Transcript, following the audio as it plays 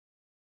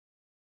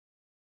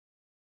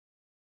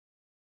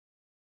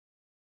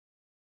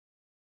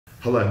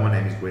Hello, my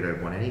name is Guido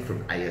Bonanni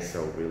from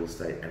ASL Real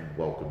Estate and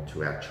welcome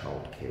to our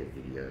childcare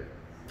video.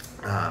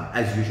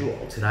 As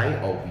usual, today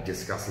I'll be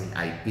discussing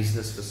a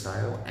business for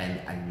sale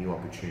and a new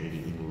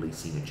opportunity in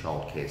leasing a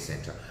childcare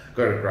centre.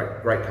 Got a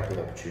great couple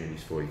of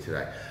opportunities for you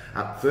today.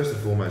 First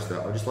and foremost,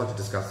 though, I'd just like to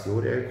discuss the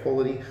audio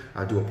quality.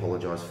 I do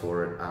apologise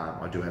for it.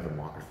 I do have a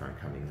microphone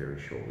coming very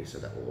shortly, so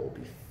that will all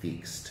be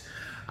fixed.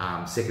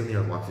 Secondly,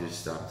 I'd like to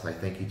just say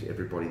thank you to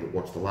everybody that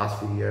watched the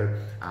last video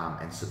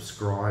and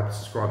subscribe.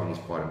 Subscribing is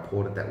quite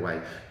important. That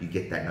way you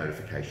get that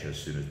notification as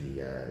soon as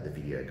the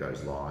video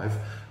goes live,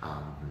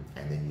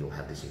 and then you'll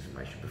have this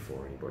information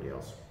before anybody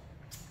else.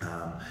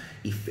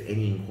 If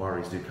any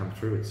inquiries do come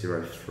through, it's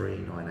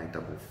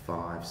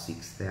 039855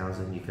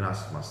 6000. You can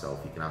ask for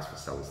myself, you can ask for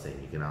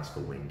Celestine, you can ask for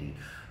Wendy,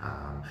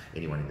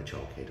 anyone in the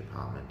childcare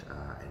department,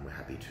 and we're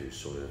happy to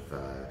sort of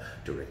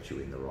direct you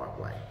in the right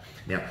way.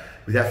 Now,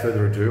 without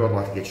further ado, I'd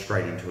like to get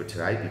straight into it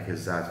today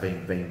because it's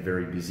been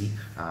very busy.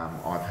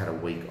 I've had a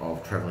week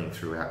of travelling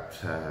throughout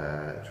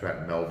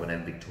Melbourne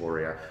and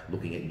Victoria,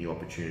 looking at new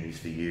opportunities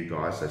for you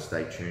guys. So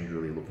stay tuned.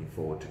 Really looking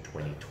forward to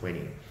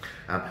 2020.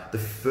 The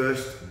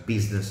first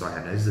business I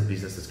have now, this is a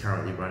business that's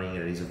currently running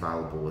and it is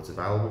available. It's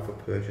available for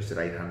purchase at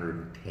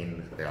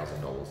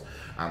 $810,000.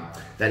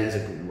 That is a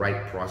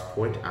great price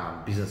point.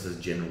 Businesses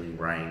generally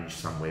range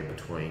somewhere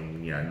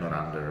between, not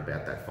under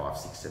about that 500,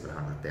 600,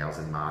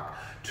 700,000 mark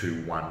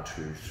to 1,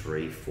 2,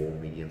 3, 4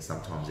 million,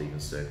 sometimes even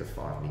circa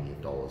 $5 million.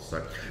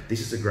 So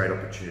this is a great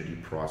opportunity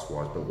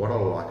price-wise, but what I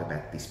like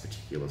about this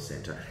particular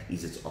centre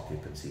is its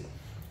occupancy.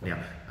 Now,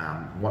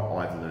 what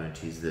I've learned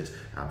is that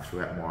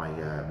throughout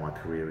my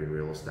career in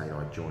real estate,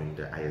 I joined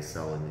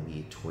ASL in the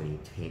year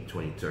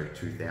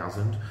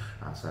 2000.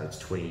 So it's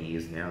 20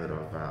 years now that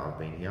I've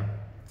been here.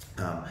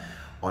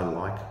 I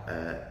like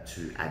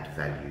to add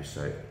value,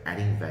 so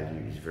adding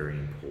value is very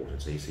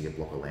important. So you see a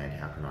block of land,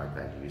 how can I add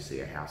value? You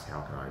see a house,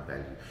 how can I add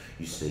value?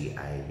 You see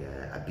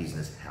a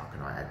business, how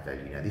can I add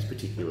value? Now this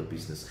particular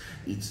business,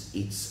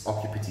 its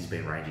occupancy's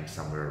been ranging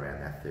somewhere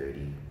around that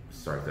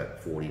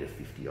 40 to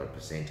 50 odd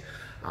percent.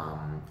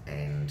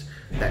 And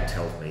that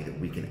tells me that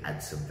we can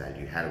add some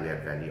value. How do we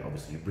add value?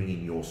 Obviously, you bring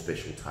in your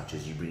special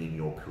touches, you bring in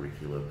your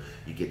curriculum,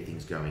 you get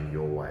things going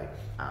your way,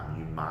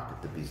 you market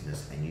the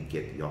business and you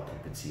get the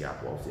occupancy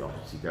up. Whilst the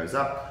occupancy goes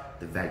up,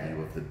 the value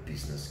of the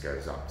business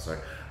goes up. So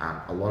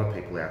a lot of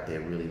people out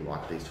there really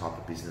like these type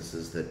of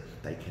businesses that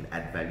they can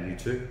add value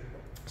to.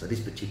 So this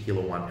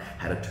particular one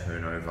had a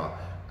turnover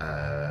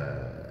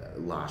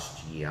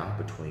last year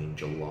between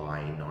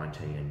July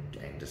 19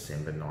 and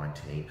December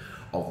 19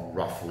 of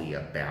roughly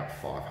about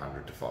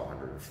 $500,000 to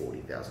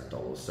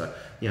 $540,000. So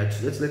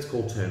let's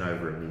call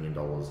turnover $1 million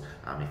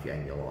if you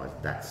annualize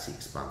that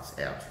 6 months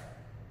out.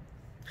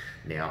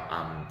 Now,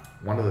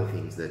 one of the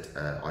things that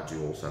I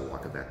do also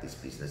like about this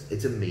business,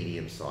 it's a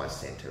medium-sized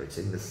centre. It's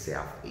in the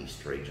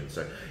southeast region.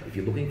 So if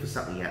you're looking for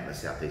something out in the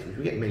southeast, which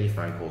we get many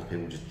phone calls,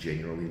 people just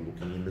generally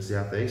looking in the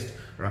southeast,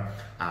 right?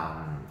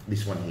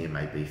 This one here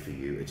may be for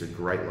you. It's a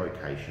great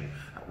location.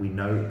 We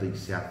know the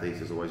southeast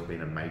has always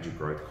been a major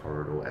growth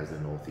corridor, as the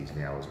north is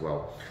now as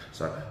well.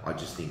 So I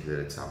just think that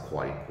it's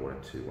quite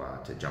important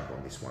to jump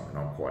on this one, and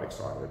I'm quite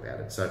excited about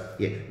it. So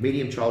yeah,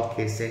 medium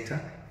childcare centre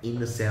in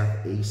the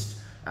southeast.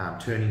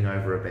 Turning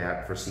over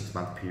about, for a 6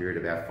 month period,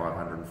 about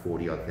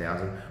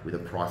 540,000 with a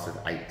price of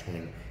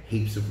 810.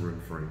 Heaps of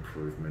room for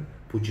improvement.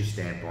 Put your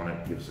stamp on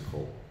it, give us a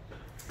call.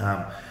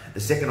 The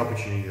second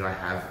opportunity that I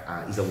have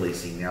is a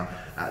leasing. Now,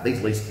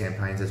 these lease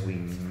campaigns, as we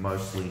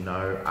mostly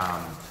know,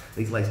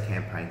 these lease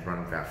campaigns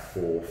run about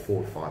 4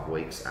 to 5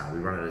 weeks. We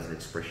run it as an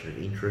expression of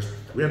interest.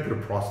 We don't put a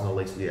price on the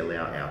lease, we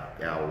allow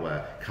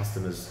our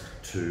customers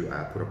to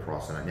put a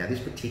price on it. Now, this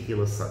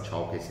particular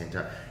childcare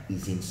centre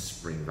is in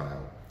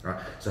Springvale. Right,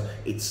 so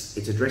its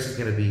address is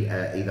going to be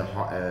either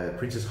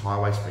Princess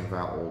Highway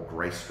Springvale or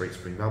Grace Street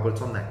Springvale, but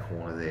it's on that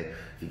corner there.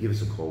 If you give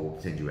us a call, we'll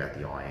send you out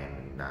the IM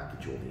and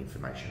get you all the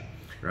information.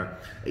 Right,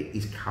 it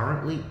is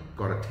currently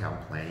got a town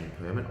planning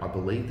permit. I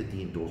believe that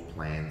the endorsed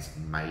plans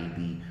may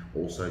be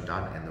also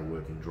done and the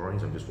working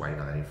drawings. I'm just waiting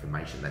on that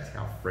information. That's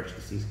how fresh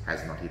this is.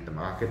 Has not hit the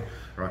market.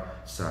 Right,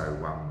 so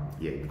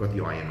yeah, we've got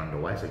the IM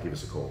underway. So give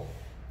us a call.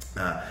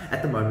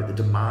 At the moment, the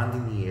demand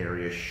in the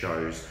area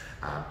shows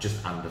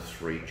just under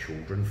 3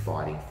 children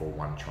fighting for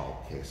 1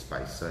 childcare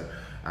space. So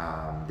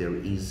there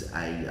is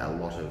a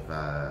lot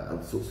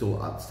of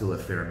still a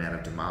fair amount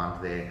of demand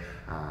there.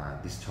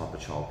 This type of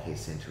childcare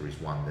centre is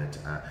one that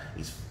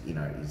is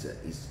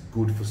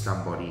good for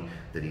somebody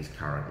that is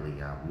currently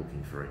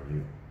looking for a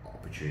new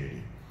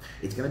opportunity.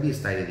 It's going to be a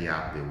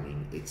state-of-the-art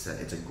building. It's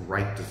a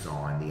great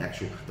design.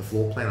 The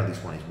floor plan of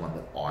this one is one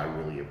that I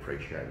really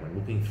appreciate. When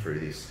looking through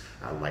this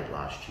late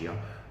last year,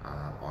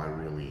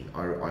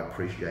 I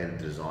appreciated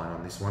the design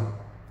on this one.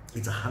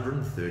 It's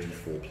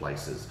 134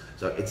 places,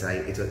 so it's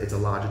a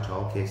larger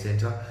childcare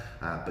centre,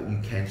 but you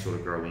can sort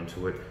of grow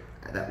into it.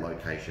 At that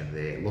location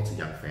there, lots of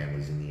young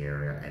families in the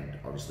area and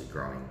obviously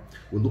growing.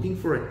 We're looking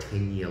for a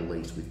 10-year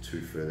lease with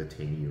 2 further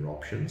 10-year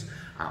options,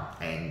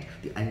 and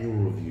the annual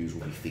reviews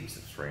will be fixed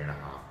at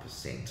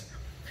 3.5%.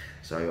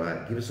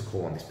 So give us a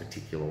call on this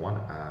particular one.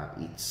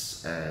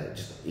 It's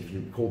just if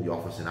you call the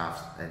office and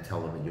ask and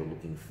tell them that you're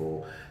looking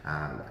for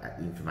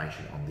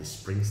information on this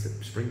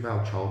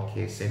Springvale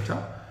Childcare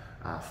Centre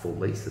for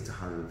lease, that's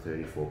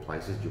 134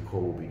 places, your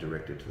call will be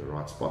directed to the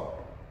right spot.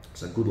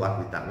 So good luck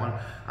with that one.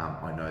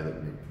 I know that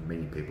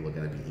many people are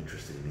going to be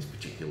interested in this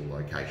particular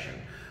location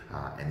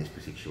and this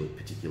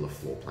particular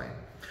floor plan.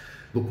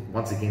 Look,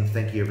 once again,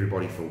 thank you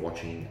everybody for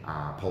watching.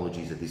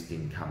 Apologies that this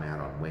didn't come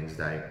out on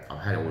Wednesday. I've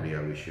had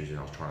audio issues and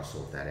I was trying to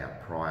sort that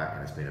out prior,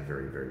 and it's been a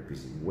very, very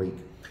busy week.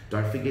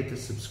 Don't forget to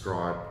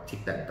subscribe,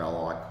 tick that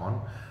bell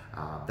icon.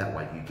 That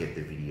way you get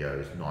the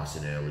videos nice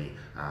and early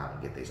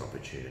and get these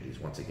opportunities.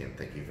 Once again,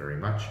 thank you very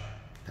much.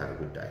 Have a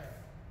good day.